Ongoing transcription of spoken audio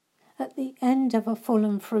at the end of a full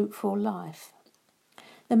and fruitful life.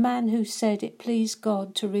 The man who said it pleased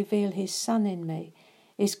God to reveal his Son in me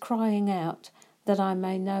is crying out that I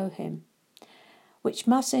may know him, which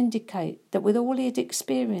must indicate that with all he had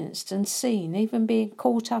experienced and seen, even being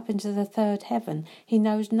caught up into the third heaven, he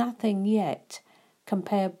knows nothing yet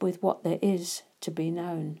compared with what there is to be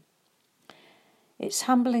known. It's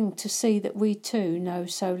humbling to see that we too know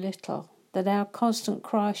so little, that our constant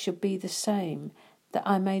cry should be the same, that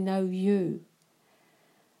I may know you.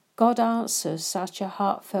 God answers such a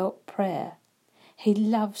heartfelt prayer. He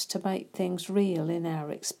loves to make things real in our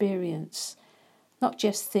experience. Not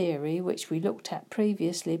just theory, which we looked at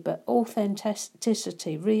previously, but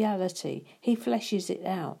authenticity, reality. He fleshes it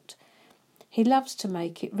out. He loves to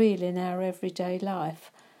make it real in our everyday life.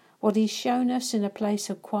 What he's shown us in a place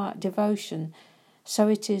of quiet devotion, so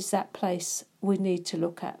it is that place we need to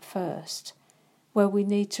look at first, where we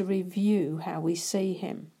need to review how we see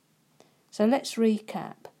him. So let's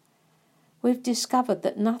recap. We've discovered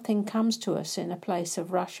that nothing comes to us in a place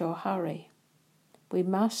of rush or hurry. We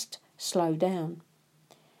must slow down.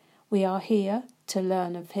 We are here to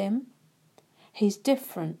learn of him. He's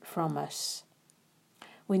different from us.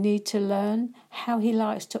 We need to learn how he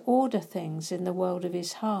likes to order things in the world of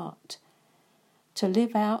his heart, to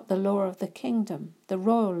live out the law of the kingdom, the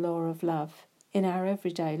royal law of love, in our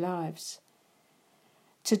everyday lives.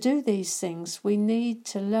 To do these things, we need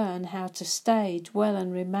to learn how to stay, dwell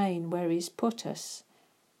and remain where he's put us,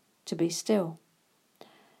 to be still,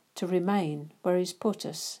 to remain where he's put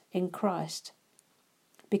us in Christ,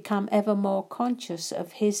 become ever more conscious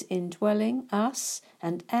of his indwelling us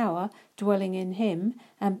and our dwelling in him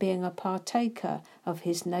and being a partaker of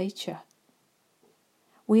his nature.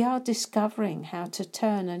 We are discovering how to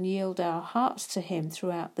turn and yield our hearts to him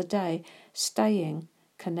throughout the day, staying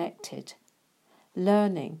connected,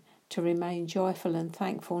 learning to remain joyful and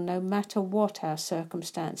thankful no matter what our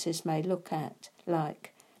circumstances may look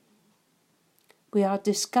like. We are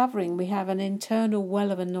discovering we have an internal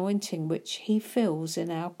well of anointing which he fills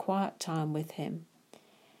in our quiet time with him.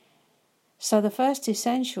 So the first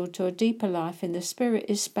essential to a deeper life in the Spirit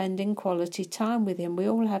is spending quality time with him. We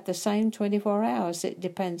all have the same 24 hours. It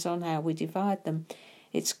depends on how we divide them.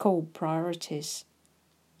 It's called priorities.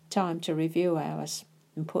 Time to review ours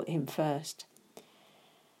and put him first.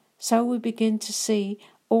 So we begin to see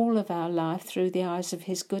all of our life through the eyes of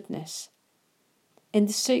his goodness. In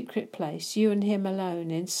the secret place, you and him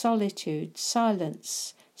alone, in solitude,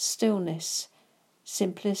 silence, stillness,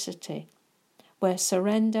 simplicity, where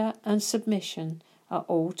surrender and submission are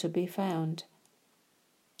all to be found.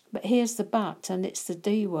 But here's the but, and it's the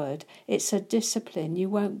D word. It's a discipline. You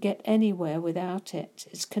won't get anywhere without it.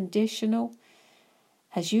 It's conditional.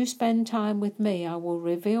 As you spend time with me, I will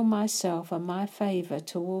reveal myself and my favour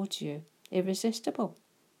towards you. Irresistible.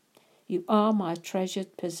 You are my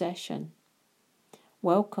treasured possession.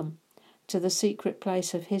 Welcome to the secret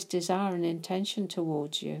place of his desire and intention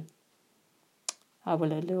towards you. I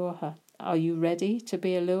will allure her. Are you ready to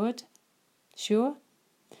be allured? Sure?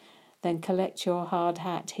 Then collect your hard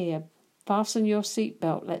hat here. Fasten your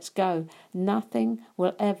seatbelt. Let's go. Nothing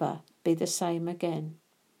will ever be the same again.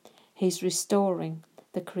 He's restoring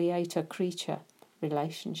the creator-creature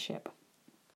relationship.